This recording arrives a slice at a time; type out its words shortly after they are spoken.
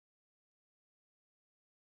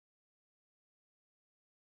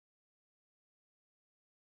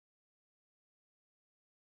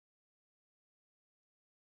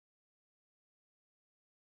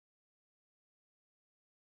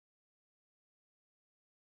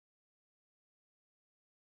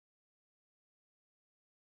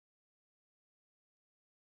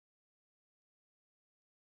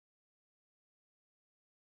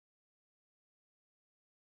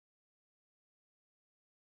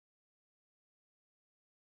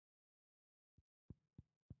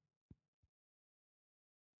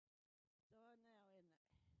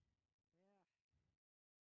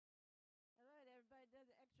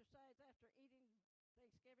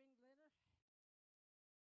Thanksgiving dinner?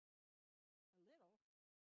 A little.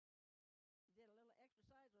 Did a little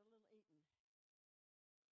exercise or a little eating?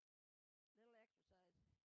 Little exercise.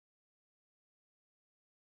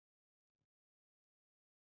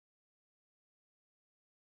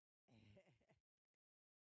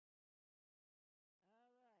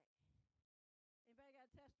 All right. Anybody got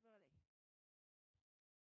a testimony?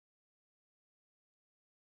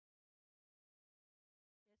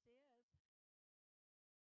 Yes, he is. Praise the Lord. Amen. Amen.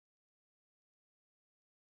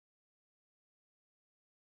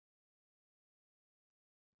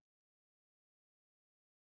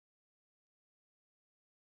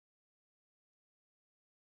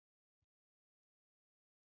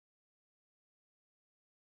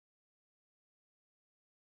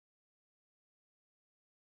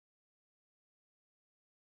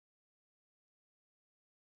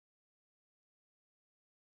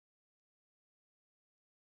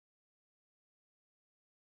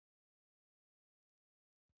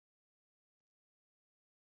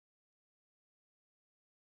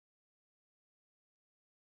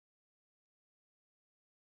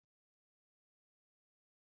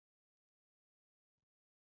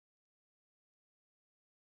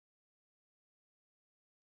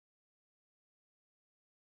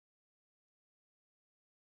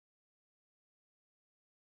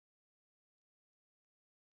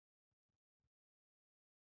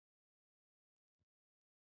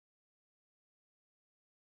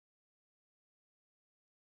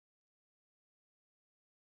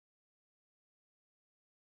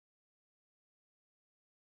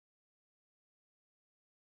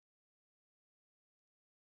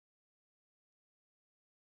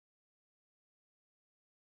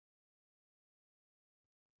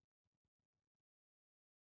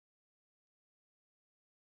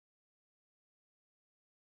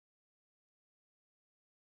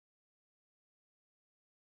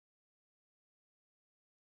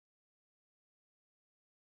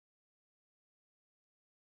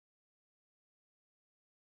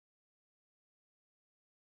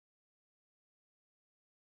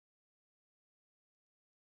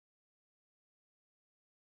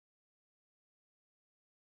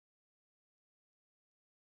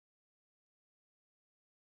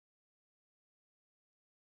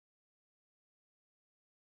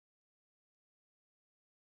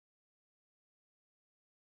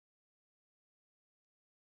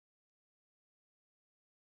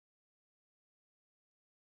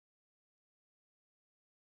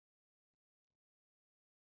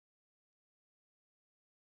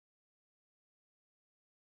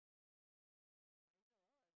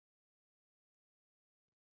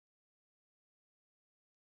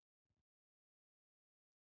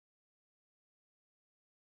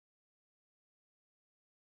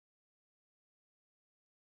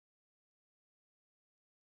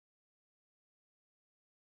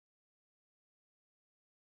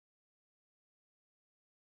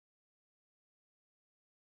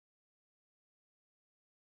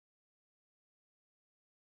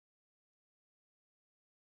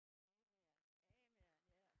 Yes.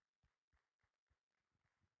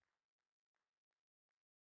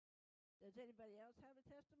 Does anybody else have a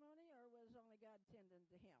testimony, or was only God tending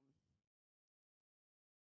to him?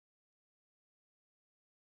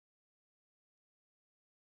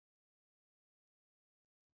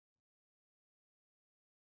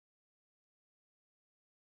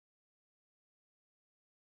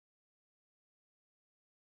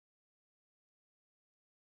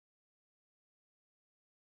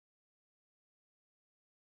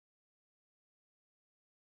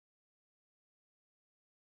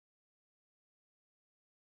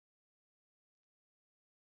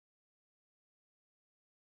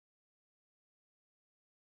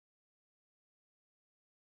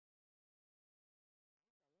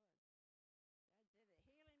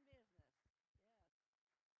 Praise the Lord. God's in the healing business. Yes. In the healing business.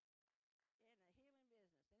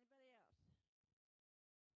 Anybody else? Well, all right.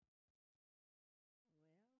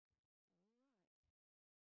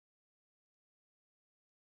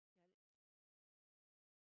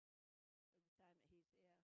 Got it. For the time that he's,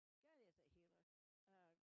 yeah. God is a healer.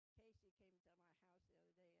 Casey came to my house the other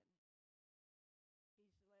day, and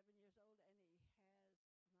he's 11 years old, and he has migraine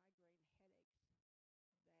headaches, bad migraine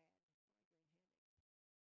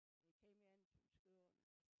headaches. And he came in from school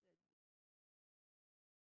and I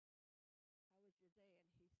said, "How was your day?" And he said, "I've had a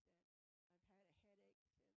headache since this morning."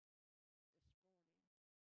 And he laid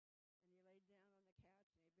down on the couch and he buried his eyes and with the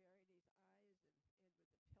pillow over his head.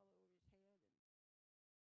 And I said,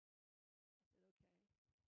 "Okay."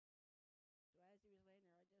 So as he was laying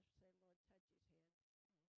there, I just said, "Lord, touch his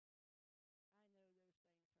head."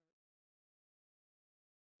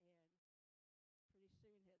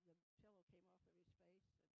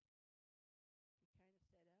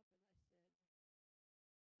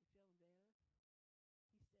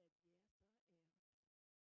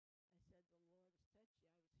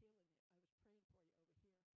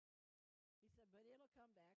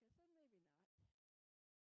 come back. I said, maybe not.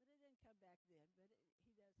 But it didn't come back then, but he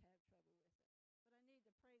does have trouble with it. But I need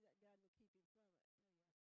to pray that God will keep him from it.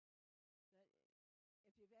 That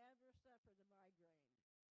if you've ever suffered a migraine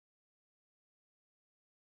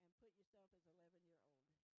and put yourself as 11-year-old,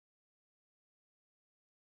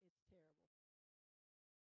 it's terrible.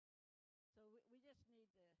 So we just need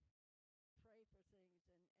to pray for things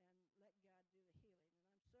and let God do the healing. And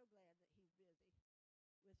I'm so glad that he's busy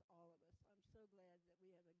with all of us. I'm so glad that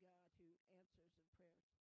we have a God who answers in prayer.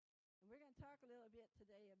 And we're going to talk a little bit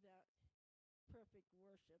today about perfect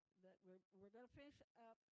worship. But we're going to finish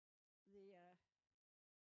up the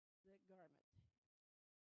garment.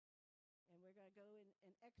 And we're going to go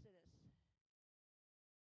in Exodus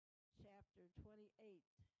chapter 28.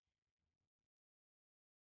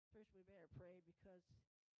 First, we better pray because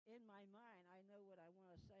in my mind, I know what I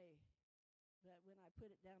want to say. But when I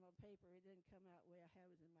put it down on paper, it didn't come out the way I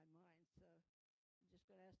have it in my mind. So I'm just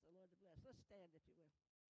going to ask the Lord to bless. Let's stand, if you will.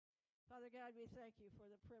 Father God, we thank you for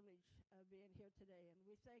the privilege of being here today. And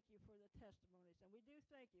we thank you for the testimonies. And we do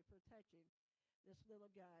thank you for touching this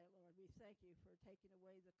little guy, Lord. We thank you for taking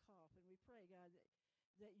away the cough. And we pray, God,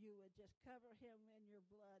 that you would just cover him in your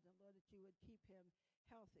blood. And, Lord, that you would keep him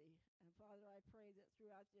healthy. And, Father, I pray that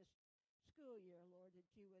throughout this school year, Lord,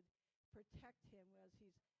 that you would protect him as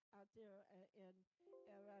he's out there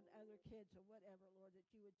around other kids or whatever, Lord, that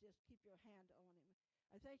you would just keep your hand on him.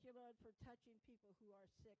 I thank you, Lord, for touching people who are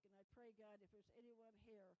sick. And I pray, God, if there's anyone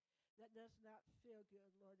here that does not feel good,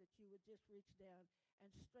 Lord, that you would just reach down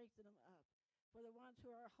and strengthen them up. For the ones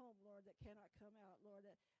who are home, Lord, that cannot come out, Lord,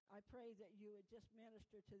 I pray that you would just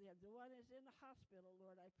minister to them. The one is in the hospital,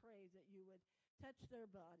 Lord, I pray that you would touch their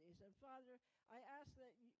bodies. And, Father, I ask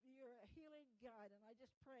that you're a healing God, and I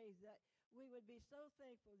just pray that we would be so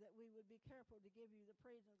thankful that we would be careful to give you the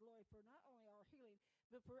praise and glory for not only our healing,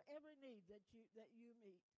 but for every need that you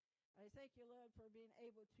meet. I thank you, Lord, for being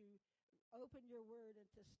able to open your word and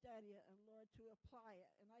to study it, and, Lord, to apply it.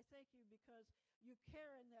 And I thank you because you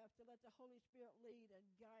care enough to let the Holy Spirit lead and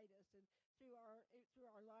guide us and through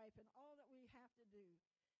our life and all that we have to do.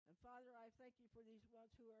 And, Father, I thank you for these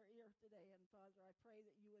ones who are here today. And, Father, I pray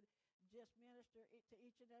that you would just minister to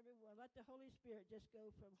each and every one. Let the Holy Spirit just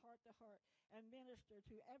go from heart to heart and minister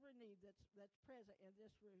to every need that's present in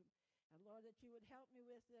this room. And, Lord, that you would help me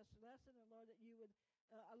with this lesson. And, Lord, that you would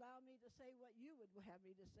allow me to say what you would have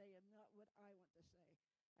me to say and not what I want to say.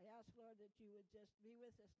 I ask, Lord, that you would just be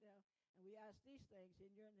with us now. And we ask these things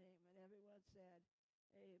in your name. And everyone said,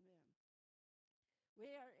 amen.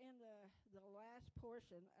 We are in the last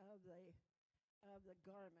portion of the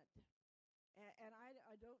garment. And I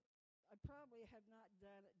probably have not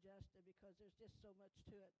done it justice because there's just so much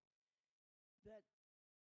to it. But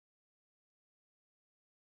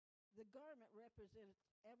the garment represents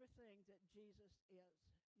everything that Jesus is.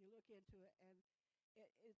 You look into it, and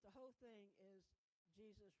the whole thing is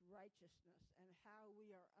Jesus' righteousness and how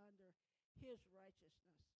we are under his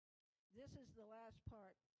righteousness. This is the last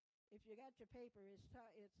part. If you got your paper, it's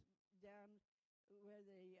down where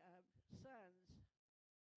the sons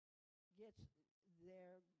gets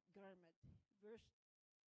their garment. Verse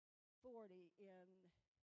 40 in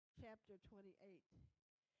chapter 28.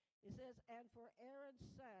 It says, and for Aaron's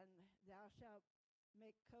son thou shalt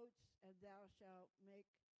make coats, and thou shalt make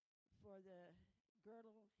for the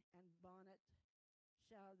girdle and bonnet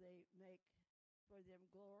shall they make for them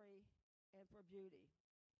glory and for beauty.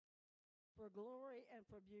 For glory and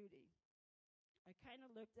for beauty. I kind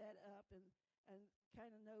of looked that up and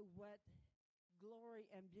kind of know what glory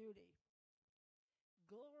and beauty.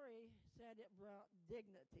 Glory said it brought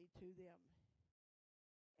dignity to them.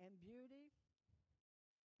 And beauty,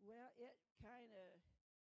 well, it kind of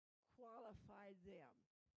qualified them.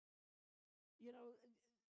 You know,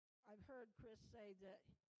 I've heard Chris say that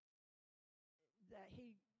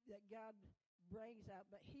God brings out,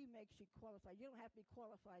 but he makes you qualified. You don't have to be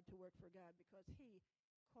qualified to work for God because he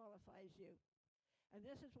qualifies you. And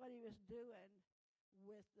this is what he was doing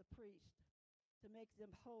with the priest to make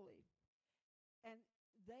them holy. And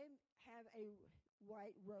they have a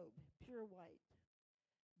white robe, pure white.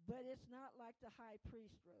 But it's not like the high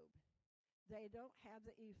priest robe. They don't have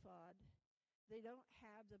the ephod. They don't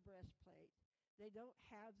have the breastplate. They don't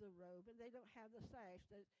have the robe. And they don't have the sash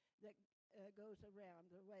that goes around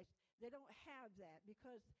the waist. They don't have that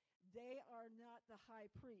because they are not the high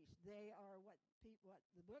priest. They are what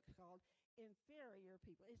the book's called inferior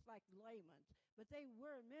people. It's like laymen. But they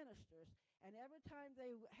were ministers. And every time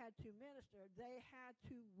they had to minister, they had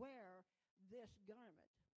to wear this garment.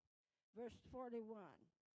 Verse 41.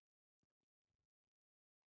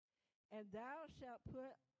 And thou shalt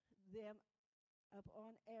put them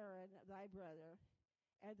upon Aaron thy brother,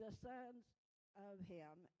 and the sons of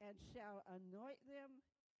him, and shall anoint them,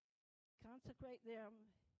 consecrate them,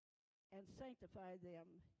 and sanctify them,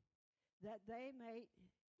 that they may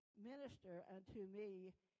minister unto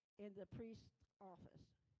me in the priest's office,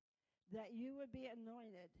 that you would be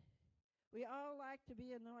anointed. We all like to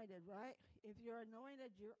be anointed, right? If you're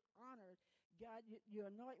anointed, you're honored. God, you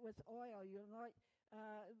anoint with oil. You anoint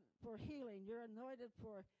for healing. You're anointed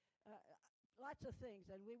for lots of things.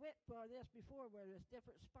 And we went for this before where there's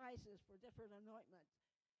different spices for different anointments.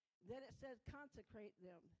 Then it says consecrate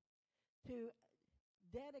them, to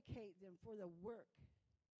dedicate them for the work,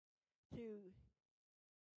 to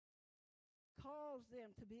cause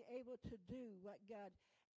them to be able to do what God.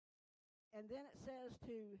 And then it says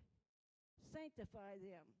to sanctify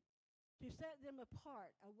them, to set them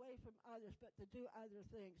apart away from others, but to do other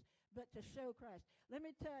things, but to show Christ. Let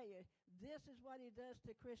me tell you, this is what he does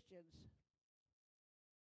to Christians.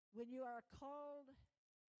 When you are called,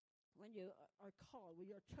 when you are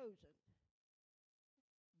chosen,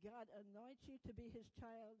 God anoints you to be his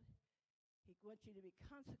child. He wants you to be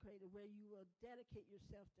consecrated, where you will dedicate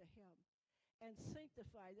yourself to him and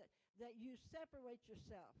sanctify, that you separate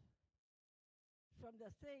yourself from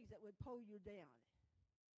the things that would pull you down,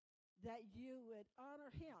 that you would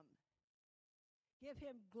honor him, give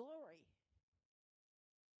him glory.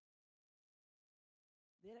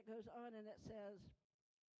 Then it goes on and it says,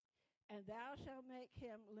 and thou shalt make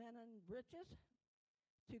him linen breeches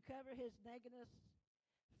to cover his nakedness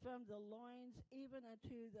from the loins even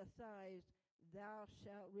unto the thighs thou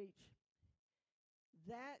shalt reach.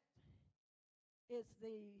 That is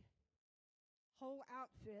the whole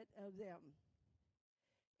outfit of them.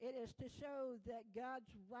 It is to show that God's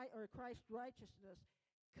right, or Christ's righteousness,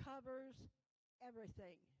 covers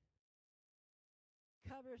everything.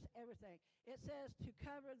 Covers everything. It says to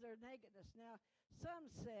cover their nakedness. Now, some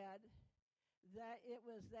said that it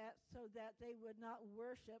was that so that they would not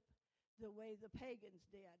worship the way the pagans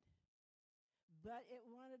did. But it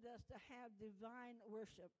wanted us to have divine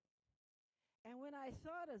worship. And when I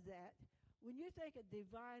thought of that, when you think of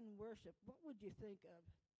divine worship, what would you think of?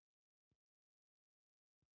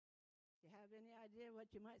 You have any idea what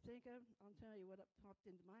you might think of? I'll tell you what popped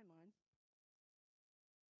into my mind.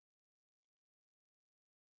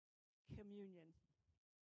 Communion.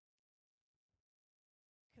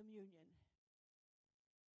 Communion.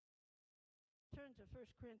 Turn to 1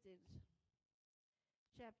 Corinthians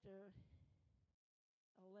chapter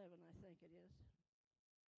 11, I think it is.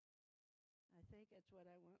 I think that's what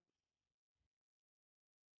I want.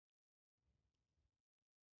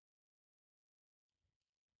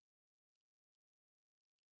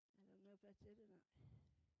 I don't know if that's it or not.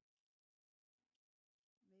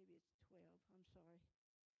 Maybe it's 12. I'm sorry.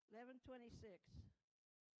 11:26.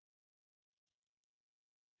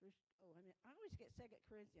 I always get 2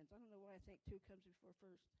 Corinthians. I don't know why I think 2 comes before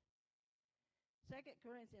 1st. 2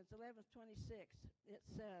 Corinthians 11:26. It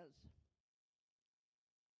says,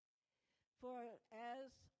 for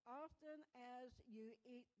as often as you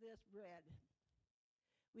eat this bread,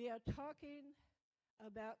 we are talking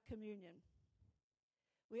about communion.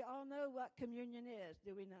 We all know what communion is,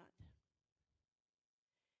 do we not?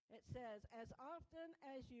 It says, as often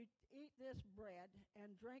as you eat this bread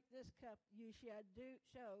and drink this cup, you shall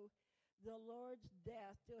show the Lord's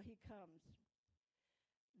death till he comes.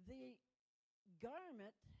 The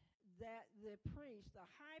garment that the priest, the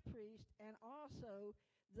high priest, and also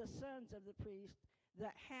the sons of the priest,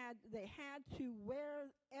 they had to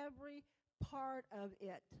wear every part of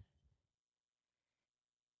it.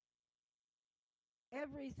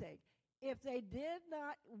 Everything. If they did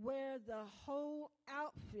not wear the whole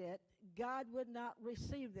outfit, God would not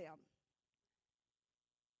receive them.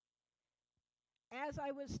 As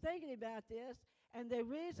I was thinking about this, and the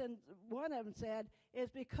reason one of them said is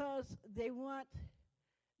because they want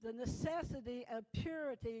the necessity of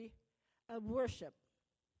purity of worship.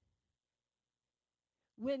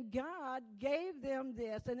 When God gave them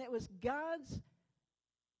this, and it was God's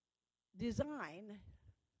design,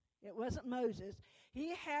 it wasn't Moses. He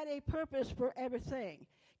had a purpose for everything.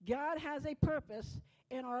 God has a purpose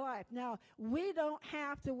in our life. Now, we don't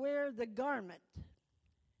have to wear the garment.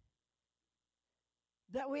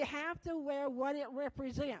 That we have to wear what it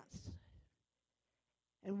represents.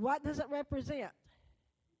 And what does it represent?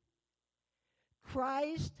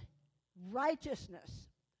 Christ's righteousness.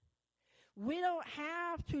 We don't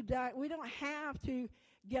have to die. We don't have to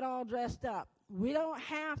get all dressed up. We don't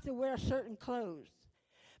have to wear certain clothes.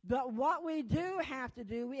 But what we do have to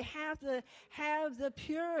do, we have to have the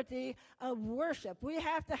purity of worship. We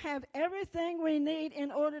have to have everything we need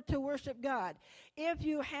in order to worship God. If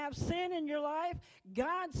you have sin in your life,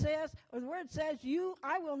 God says, or the Word says,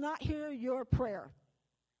 I will not hear your prayer.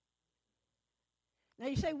 Now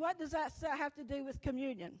you say, what does that have to do with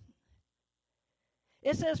communion?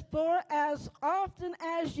 It says, for as often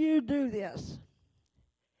as you do this.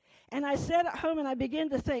 And I sat at home and I began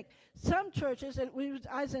to think, some churches, and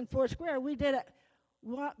I was in Foursquare, we did it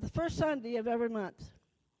the first Sunday of every month.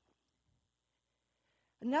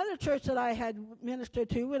 Another church that I had ministered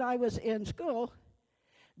to when I was in school,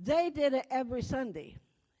 they did it every Sunday.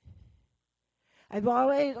 I've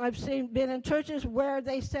been in churches where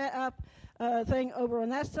they set up a thing over on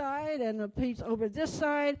that side and a piece over this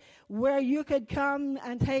side where you could come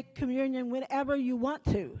and take communion whenever you want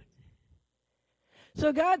to.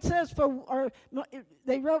 So God says,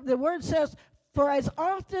 the Word says, for as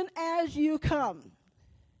often as you come.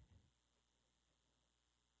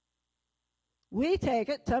 We take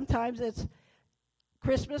it. Sometimes it's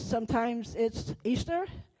Christmas. Sometimes it's Easter.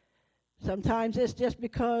 Sometimes it's just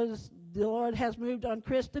because the Lord has moved on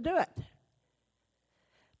Chris to do it.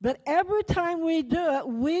 But every time we do it,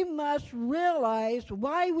 we must realize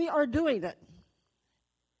why we are doing it.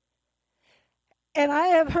 And I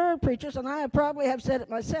have heard preachers, and I probably have said it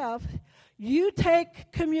myself, you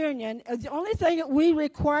take communion, the only thing that we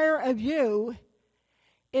require of you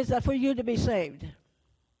is that for you to be saved.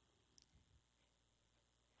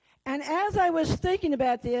 And as I was thinking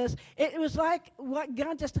about this, it was like what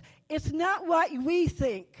God it's not what we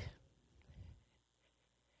think.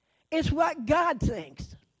 It's what God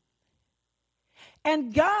thinks.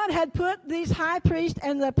 And God had put these high priests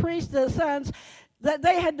and the priests, the sons, that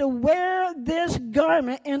they had to wear this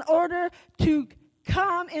garment in order to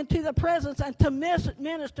come into the presence and to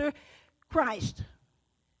minister Christ.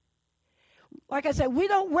 Like I said, we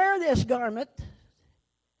don't wear this garment,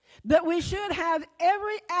 but we should have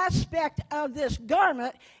every aspect of this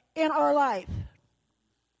garment in our life.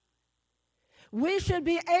 We should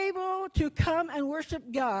be able to come and worship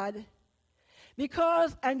God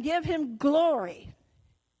and give Him glory.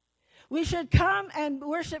 We should come and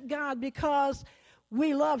worship God because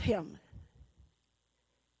we love Him.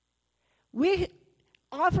 We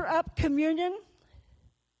offer up communion,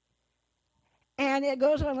 and it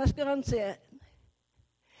goes on. Let's go on and see it.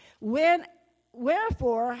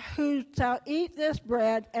 Wherefore, who shall eat this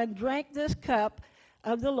bread and drink this cup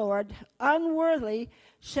of the Lord unworthily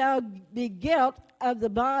shall be guilt of the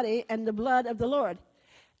body and the blood of the Lord.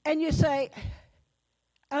 And you say,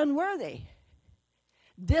 unworthy.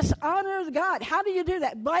 Dishonor God. How do you do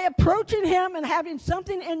that? By approaching Him and having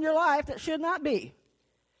something in your life that should not be.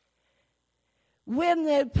 When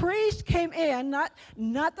the priest came in, not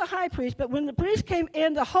the high priest, but when the priest came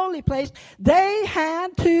in the holy place, they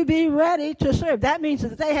had to be ready to serve. That means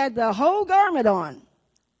that they had the whole garment on.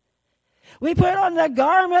 We put on the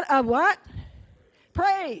garment of what?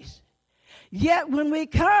 Praise. Yet when we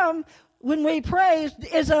praise,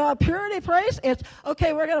 is it a purity praise? It's,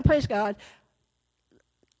 okay, we're going to praise God.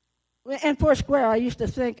 In Foursquare, I used to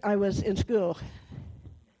think I was in school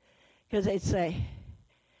because they'd say,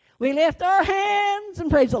 we lift our hands and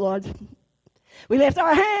praise the Lord. We lift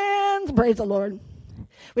our hands and praise the Lord.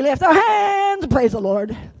 We lift our hands and praise the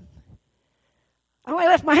Lord. I only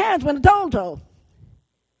lift my hands when I'm told.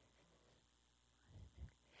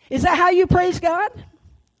 Is that how you praise God?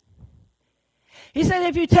 He said,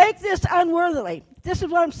 if you take this unworthily, this is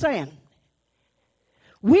what I'm saying.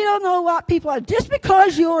 We don't know what people are. Just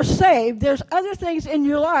because you're saved, there's other things in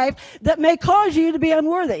your life that may cause you to be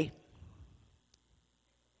unworthy.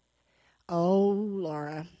 Oh,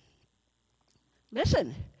 Laura.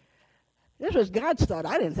 Listen, this was God's thought.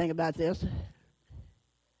 I didn't think about this.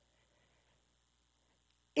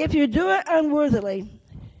 If you do it unworthily,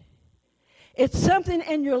 it's something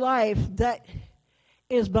in your life that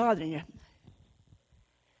is bothering you.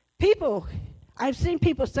 I've seen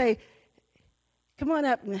people say, come on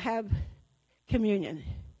up and have communion.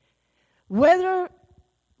 Whether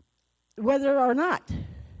or not,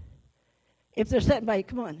 if they're sitting by you,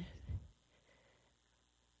 come on.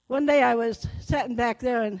 One day I was sitting back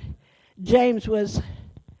there and James was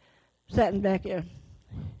sitting back here.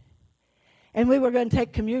 And we were going to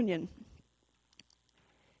take communion.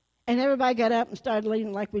 And everybody got up and started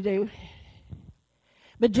leaning like we do.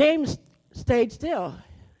 But James stayed still.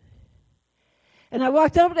 And I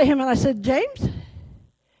walked over to him and I said, James,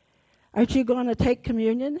 aren't you going to take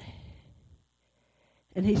communion?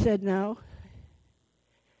 And he said, no.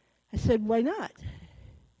 I said, why not?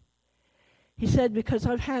 He said, because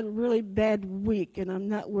I've had a really bad week and I'm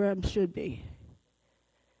not where I should be.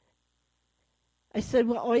 I said,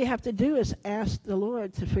 well, all you have to do is ask the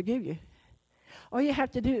Lord to forgive you. All you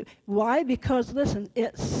have to do. Why? Because, listen,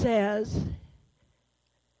 it says,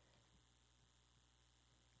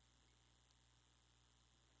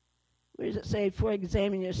 where does it say? For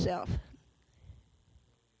examine yourself.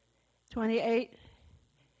 28.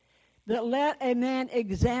 But let a man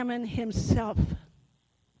examine himself.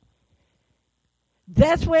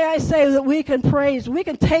 That's why I say that we can praise. We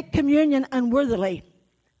can take communion unworthily.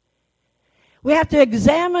 We have to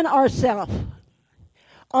examine ourselves.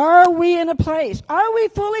 Are we in a place? Are we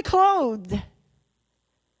fully clothed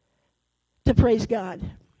to praise God?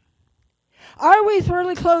 Are we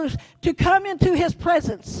fully clothed to come into His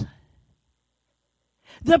presence?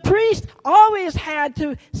 The priest always had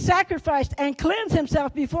to sacrifice and cleanse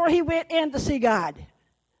himself before he went in to see God.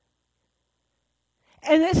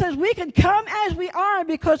 And it says we can come as we are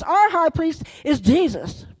because our high priest is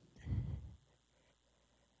Jesus.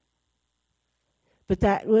 But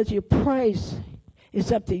that was your praise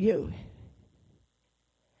is up to you.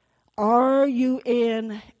 Are you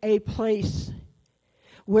in a place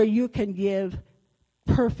where you can give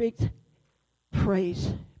perfect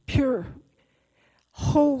praise, pure,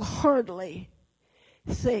 wholeheartedly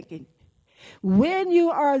thinking? When you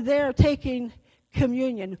are there taking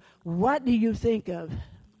communion, what do you think of?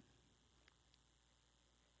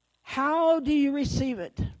 How do you receive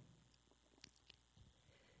it?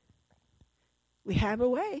 We have a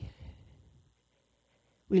way.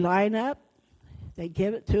 We line up, they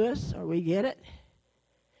give it to us, or we get it.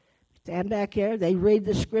 Stand back here, they read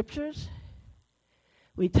the scriptures.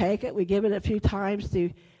 We take it, we give it a few times to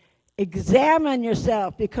examine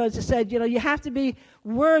yourself, because it said, you have to be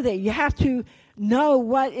worthy. You have to know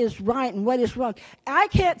what is right and what is wrong. I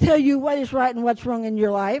can't tell you what is right and what's wrong in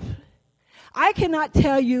your life. I cannot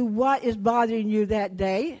tell you what is bothering you that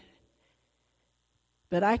day.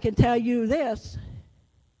 But I can tell you this.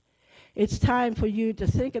 It's time for you to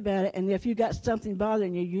think about it, and if you got something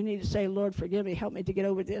bothering you, you need to say, Lord, forgive me, help me to get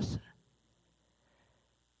over this.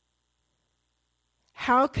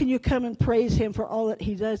 How can you come and praise Him for all that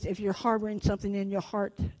He does if you're harboring something in your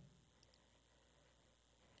heart?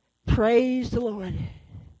 Praise the Lord.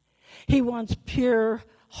 He wants pure,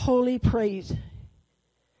 holy praise.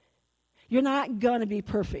 You're not going to be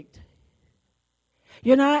perfect.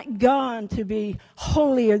 You're not going to be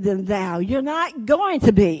holier than thou. You're not going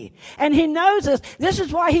to be. And He knows us. This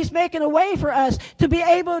is why He's making a way for us to be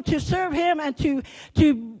able to serve Him and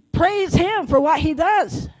to praise Him for what He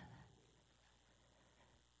does.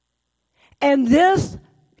 And this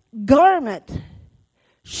garment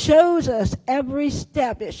shows us every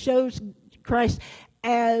step. It shows Christ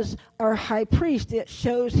as our high priest. It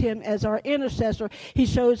shows Him as our intercessor. He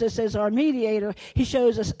shows us as our mediator. He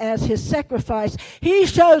shows us as His sacrifice.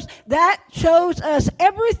 Shows us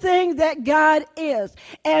everything that God is.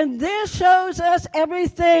 And this shows us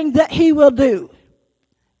everything that He will do.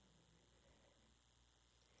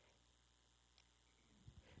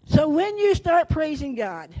 So when you start praising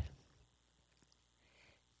God,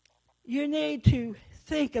 you need to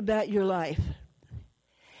think about your life.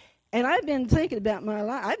 And I've been thinking about my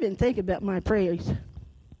life. I've been thinking about my praise.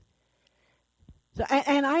 So,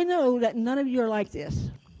 and I know that none of you are like this.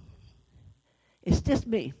 It's just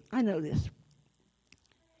me. I know this.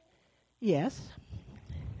 Yes.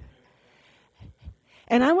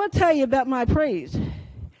 And I want to tell you about my praise.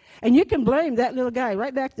 And you can blame that little guy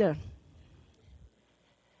right back there.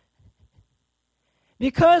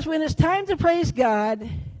 Because when it's time to praise God,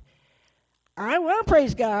 I want to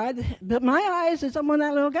praise God, but my eyes is on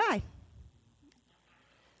that little guy.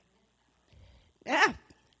 Yeah.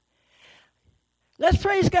 Let's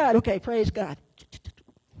praise God. Okay, praise God.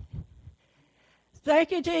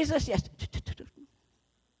 Thank you, Jesus. Yes.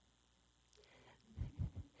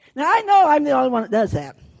 Now, I know I'm the only one that does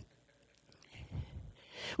that.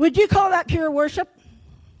 Would you call that pure worship?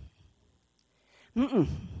 Mm-mm.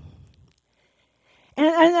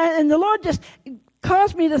 And the Lord just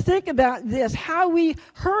caused me to think about this, how we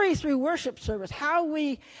hurry through worship service, how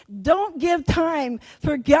we don't give time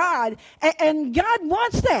for God, and God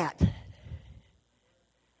wants that.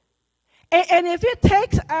 And if it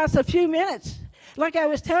takes us a few minutes, like I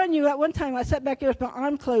was telling you at one time, I sat back there with my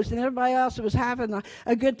arm closed, and everybody else was having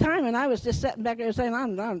a good time, and I was just sitting back there saying, I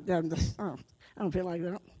don't feel like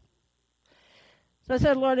that. So I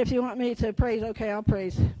said, Lord, if you want me to praise, okay, I'll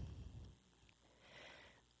praise.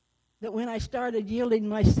 That when I started yielding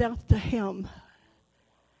myself to Him,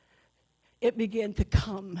 it began to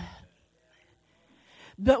come.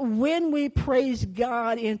 But when we praise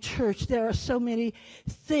God in church, there are so many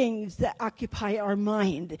things that occupy our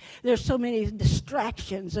mind. There's so many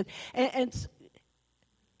distractions. And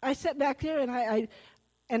I sat back there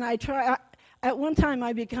and I try. At one time,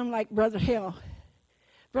 I become like Brother Hill.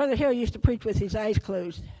 Brother Hill used to preach with his eyes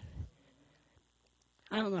closed.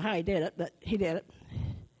 I don't know how he did it, but he did it.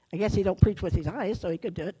 I guess he don't preach with his eyes, so he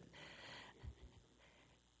could do it.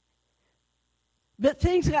 But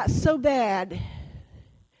things got so bad,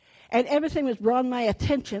 and everything was drawing my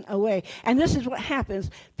attention away. And this is what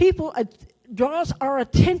happens. People draws our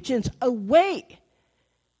attentions away.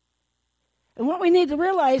 And what we need to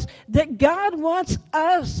realize, that God wants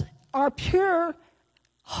us, our pure,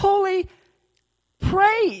 holy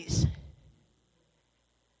praise.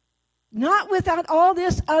 Not without all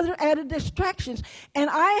this other added distractions. And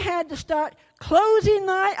I had to start closing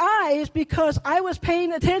my eyes because I was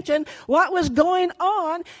paying attention what was going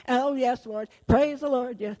on. Oh, yes, Lord. Praise the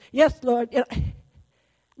Lord. Yes, yes, Lord. Now,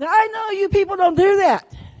 I know you people don't do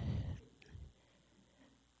that.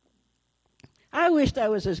 I wished I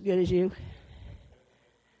was as good as you.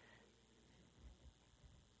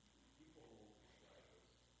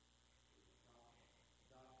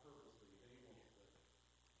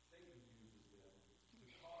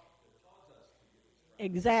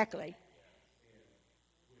 Exactly.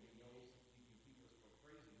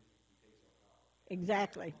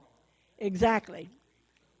 Exactly. Exactly.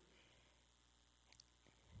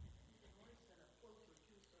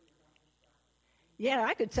 Yeah,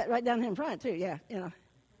 I could sit right down here in front too. Yeah,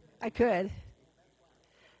 I could.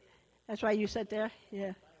 That's why you sit there.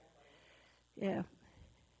 Yeah. Yeah.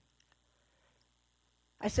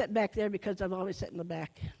 I sit back there because I've always sat in the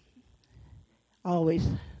back. Always.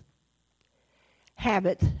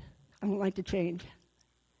 Habit. I don't like to change.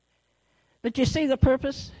 But you see the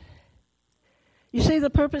purpose? You see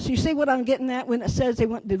the purpose? You see what I'm getting at when it says they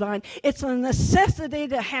want divine? It's a necessity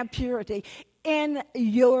to have purity in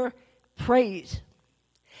your praise.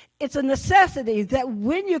 It's a necessity that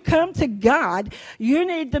when you come to God, you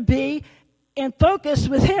need to be in focus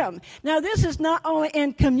with Him. Now, this is not only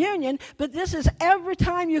in communion, but this is every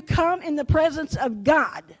time you come in the presence of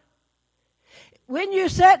God. When you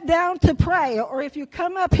sit down to pray, or if you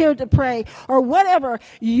come up here to pray, or whatever,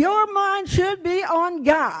 your mind should be on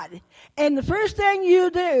God. And the first thing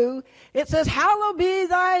you do, it says, hallowed be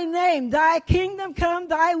thy name, thy kingdom come,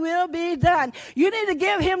 thy will be done. You need to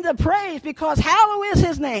give Him the praise because hallowed is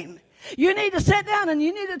His name. You need to sit down and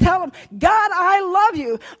you need to tell Him, God, I love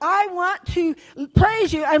you. I want to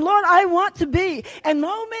praise you. And Lord, I want to be. And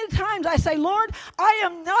so many times I say, Lord, I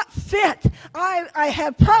am not fit. I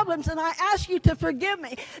have problems and I ask you to forgive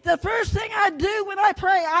me. The first thing I do when I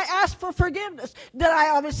pray, I ask for forgiveness. Did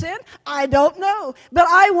I ever sin? I don't know. But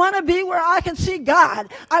I want to be where I can see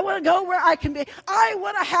God. I want to go where I can be. I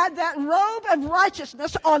want to have that robe of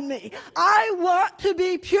righteousness on me. I want to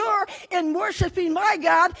be pure in worshiping my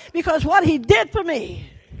God because what He did for me.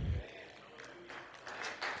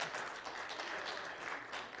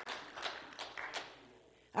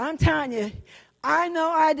 I'm telling you, I know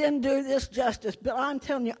I didn't do this justice, but I'm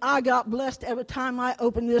telling you, I got blessed every time I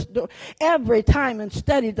opened this door, every time and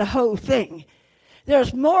studied the whole thing.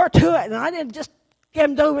 There's more to it, and I didn't just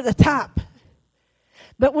skimmed over the top.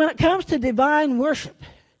 But when it comes to divine worship,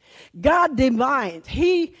 God demands,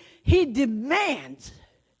 He demands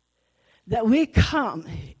that we come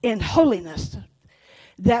in holiness,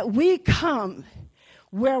 that we come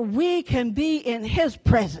where we can be in His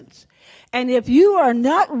presence. And if you are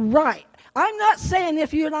not right, I'm not saying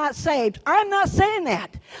if you're not saved. I'm not saying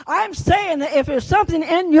that. I'm saying that if there's something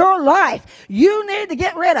in your life, you need to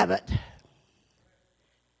get rid of it.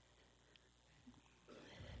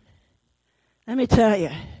 Let me tell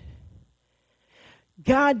you,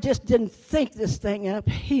 God just didn't think this thing up.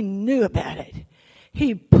 He knew about it.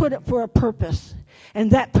 He put it for a purpose,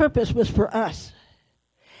 and that purpose was for us.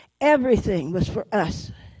 Everything was for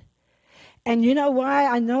us. And you know why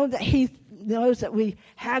I know that He knows that we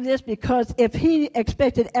have this? Because if He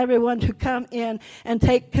expected everyone to come in and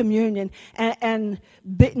take communion and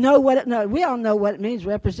know what it knows, we all know what it means,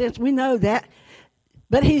 represents, we know that.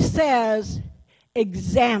 But He says,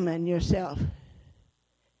 examine yourself.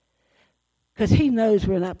 Because He knows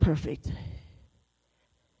we're not perfect.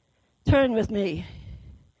 Turn with me.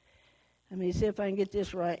 Let me see if I can get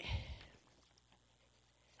this right.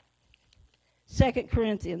 2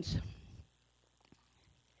 Corinthians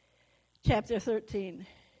chapter 13.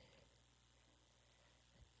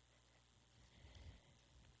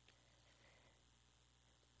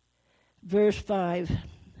 Verse 5.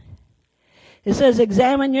 It says,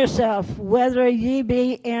 examine yourself whether ye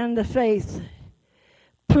be in the faith.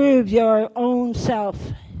 Prove your own self.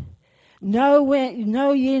 Know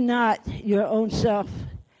ye not your own self,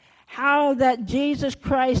 how that Jesus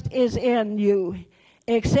Christ is in you,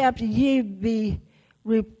 except ye be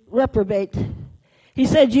reprobate. He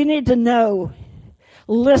said, you need to know,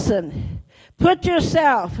 listen, put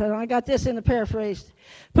yourself, and I got this in the paraphrase,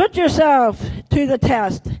 put yourself to the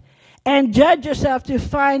test and judge yourself to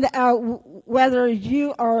find out whether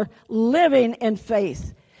you are living in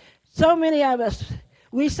faith. So many of us,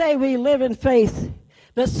 we say we live in faith,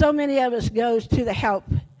 but so many of us goes to the help.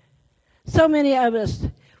 So many of us,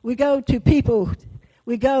 we go to people,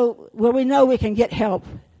 we go where we know we can get help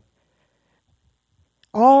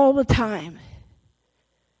all the time.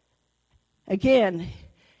 Again,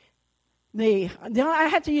 me. I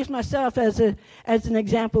have to use myself as an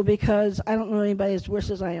example because I don't know anybody as worse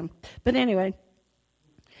as I am. But anyway,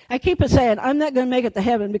 I keep saying, I'm not going to make it to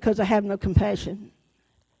heaven because I have no compassion.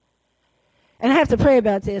 And I have to pray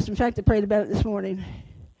about this. In fact, I prayed about it this morning.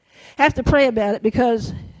 I have to pray about it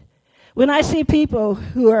because when I see people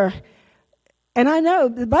who are, and I know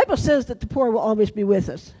the Bible says that the poor will always be with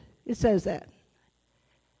us. It says that.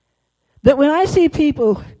 But when I see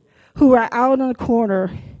people who are out on the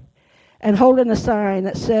corner and holding a sign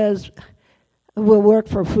that says, we'll work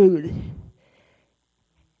for food,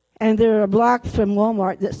 and they're a block from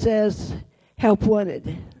Walmart that says, help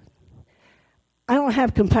wanted, I don't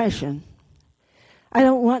have compassion. I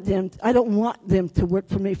don't want them to work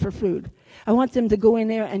for me for food. I want them to go in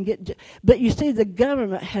there and get. But you see, the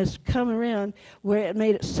government has come around where it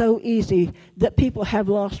made it so easy that people have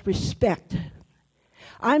lost respect.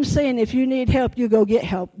 I'm saying if you need help, you go get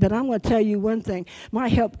help. But I'm going to tell you one thing. My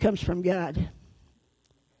help comes from God.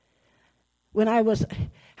 How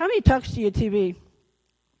many talks to your TV?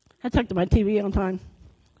 I talk to my TV all the time.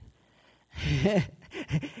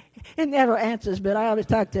 It never answers, but I always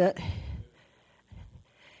talk to it.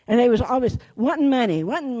 And they was always wanting money.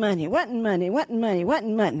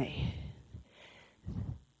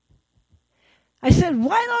 I said,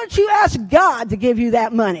 why don't you ask God to give you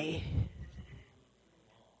that money?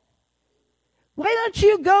 Why don't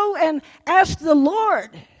you go and ask the Lord?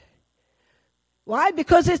 Why?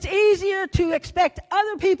 Because it's easier to expect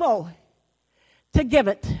other people to give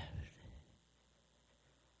it.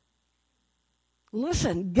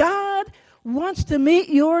 Listen, God wants to meet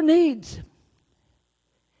your needs.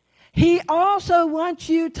 He also wants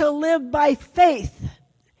you to live by faith.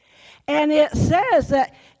 And it says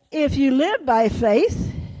that if you live by faith,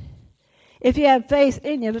 if you have faith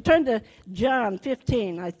in you, to turn to John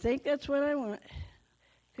 15. I think that's what I want.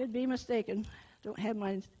 Could be mistaken. Don't have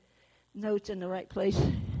my notes in the right place.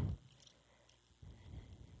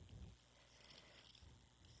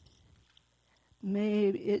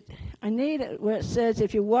 I need it where it says,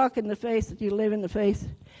 if you walk in the faith, if you live in the faith,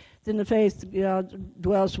 then the faith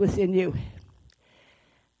dwells within you.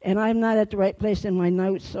 And I'm not at the right place in my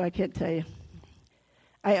notes, so I can't tell you.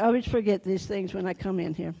 I always forget these things when I come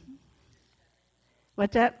in here.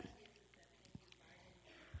 What's that?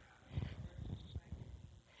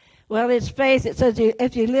 Well, it's faith. It says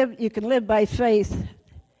if you live, you can live by faith.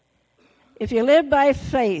 If you live by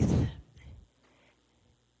faith,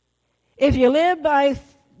 if you live by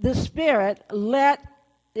the Spirit,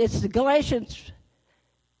 it's Galatians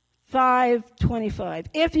 5:25.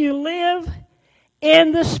 If you live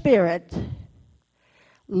in the Spirit,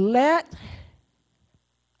 let's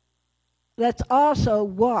also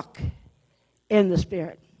walk in the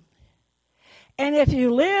Spirit. And if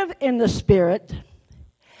you live in the Spirit,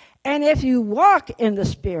 and if you walk in the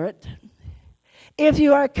Spirit, if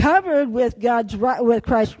you are covered with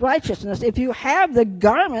Christ's righteousness, if you have the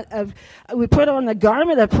garment of, we put on the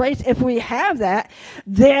garment of praise, if we have that,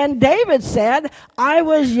 then David said, I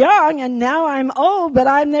was young and now I'm old, but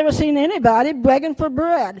I've never seen anybody begging for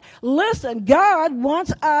bread. Listen, God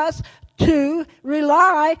wants us to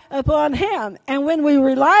rely upon Him. And when we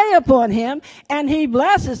rely upon Him and He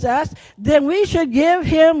blesses us, then we should give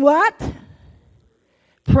Him what?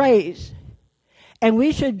 Praise. And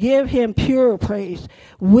we should give Him pure praise.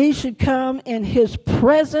 We should come in His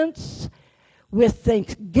presence with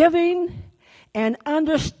thanksgiving and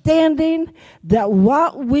understanding that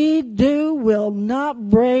what we do will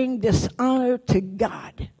not bring dishonor to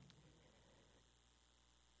God.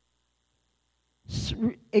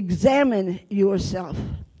 Examine yourself.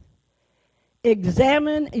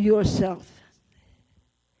 Examine yourself.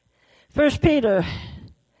 1 Peter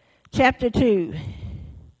chapter 2.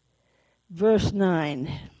 Verse 9.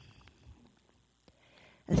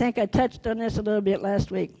 I think I touched on this a little bit last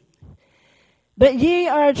week. But ye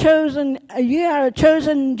are a chosen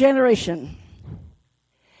generation,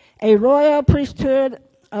 a royal priesthood,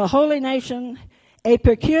 a holy nation, a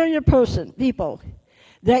peculiar people,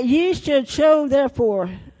 that ye should show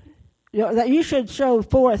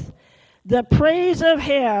forth the praise of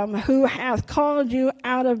him who hath called you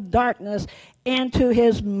out of darkness into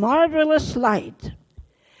his marvelous light.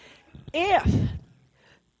 If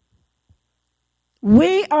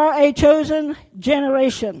we are a chosen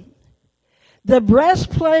generation, the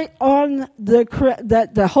breastplate on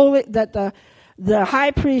the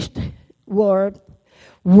high priest wore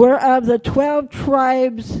were of the 12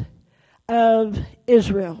 tribes of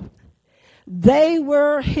Israel. They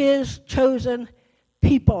were his chosen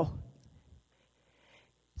people.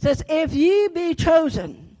 It says, if ye be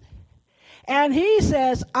chosen, and he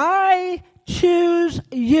says, I choose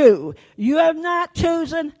you. You have not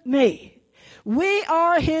chosen me. We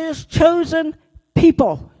are his chosen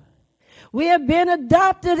people. We have been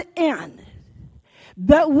adopted in,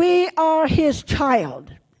 but we are his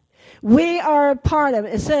child. We are a part of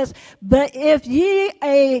it. It says, but if ye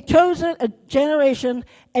a chosen generation,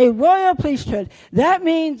 a royal priesthood, that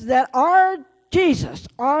means that our Jesus,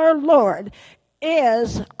 our Lord,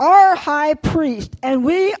 is our high priest, and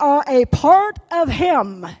we are a part of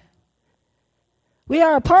him. We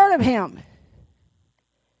are a part of him.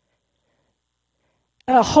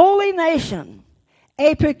 A holy nation,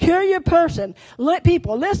 a peculiar person. Let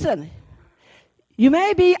people, listen, you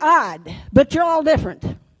may be odd, but you're all different.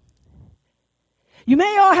 You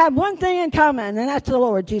may all have one thing in common, and that's the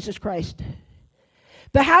Lord Jesus Christ.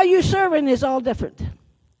 But how you serve him is all different.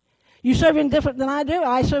 You serve him different than I do.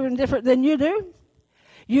 I serve him different than you do.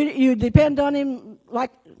 You depend on him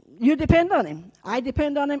like you depend on him. I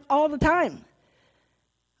depend on him all the time.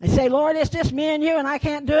 I say, Lord, it's just me and you, and I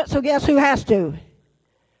can't do it, so guess who has to?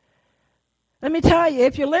 Let me tell you,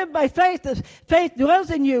 if you live by faith, the faith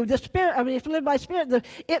dwells in you. The Spirit, if you live by Spirit,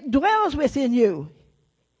 it dwells within you.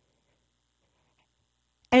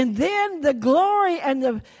 And then the glory and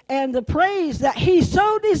the praise that he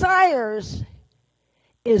so desires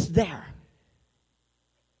is there.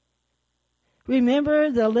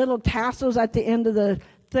 Remember the little tassels at the end of the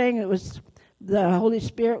thing? It was the Holy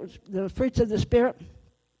Spirit, the fruits of the Spirit.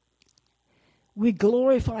 We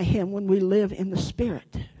glorify him when we live in the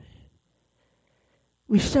Spirit.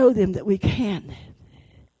 We show them that we can.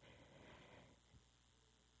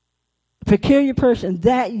 A peculiar person,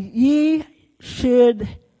 that ye should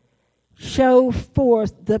show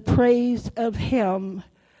forth the praise of him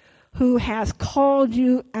who has called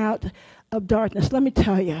you out of darkness. Let me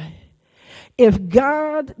tell you, if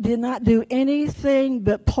God did not do anything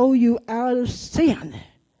but pull you out of sin,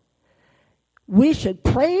 we should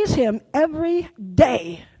praise him every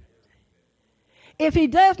day. If he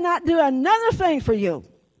does not do another thing for you,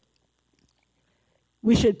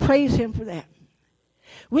 we should praise him for that.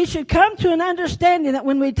 We should come to an understanding that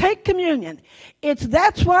when we take communion,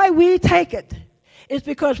 that's why we take it. It's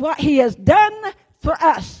because what he has done for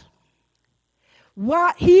us.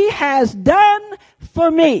 What he has done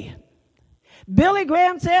for me. Billy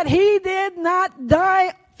Graham said he did not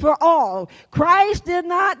die for all. Christ did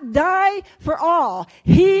not die for all.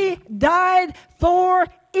 He died for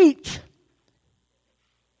each.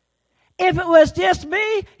 If it was just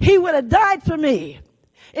me, he would have died for me.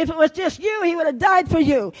 If it was just you, he would have died for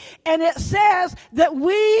you. And it says that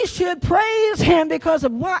we should praise him because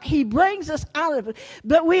of what he brings us out of it.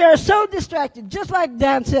 But we are so distracted, just like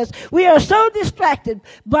Dan says, we are so distracted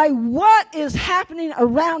by what is happening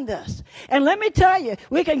around us. And let me tell you,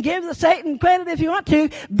 we can give the Satan credit if you want to,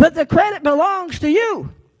 but the credit belongs to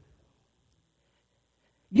you.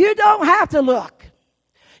 You don't have to look.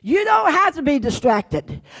 You don't have to be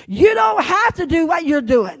distracted. You don't have to do what you're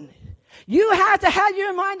doing. You have to have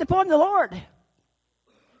your mind upon the Lord.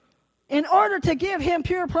 In order to give him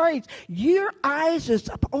pure praise, your eyes is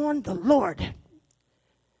upon the Lord.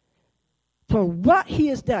 For what he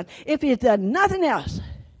has done. If he has done nothing else.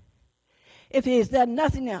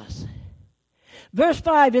 Verse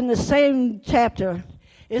 5 in the same chapter,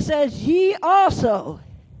 it says, ye also,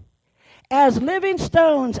 as living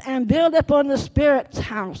stones, and build upon the Spirit's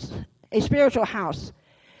house, a spiritual house,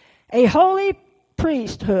 a holy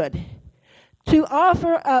priesthood, to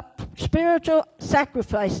offer up spiritual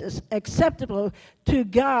sacrifices acceptable to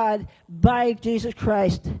God by Jesus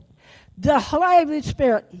Christ. The Holy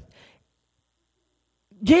Spirit.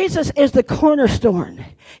 Jesus is the cornerstone.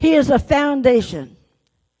 He is the foundation.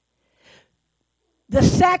 The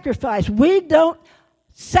sacrifice. We don't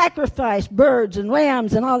sacrifice birds and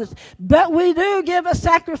lambs and all this, but we do give a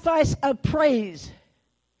sacrifice of praise.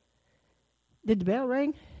 Did the bell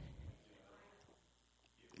ring?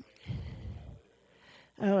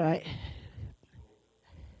 All right.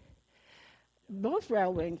 Both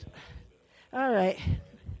bell rings. All right.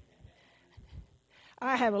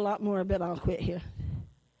 I have a lot more, but I'll quit here.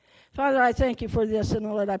 Father, I thank you for this, and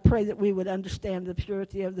Lord, I pray that we would understand the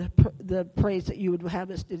purity of the praise that you would have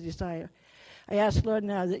us to desire. I ask, Lord,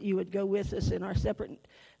 now that you would go with us in our separate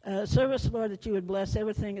service, Lord, that you would bless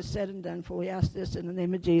everything is said and done, for we ask this in the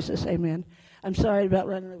name of Jesus. Amen. I'm sorry about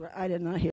running over. I did not hear.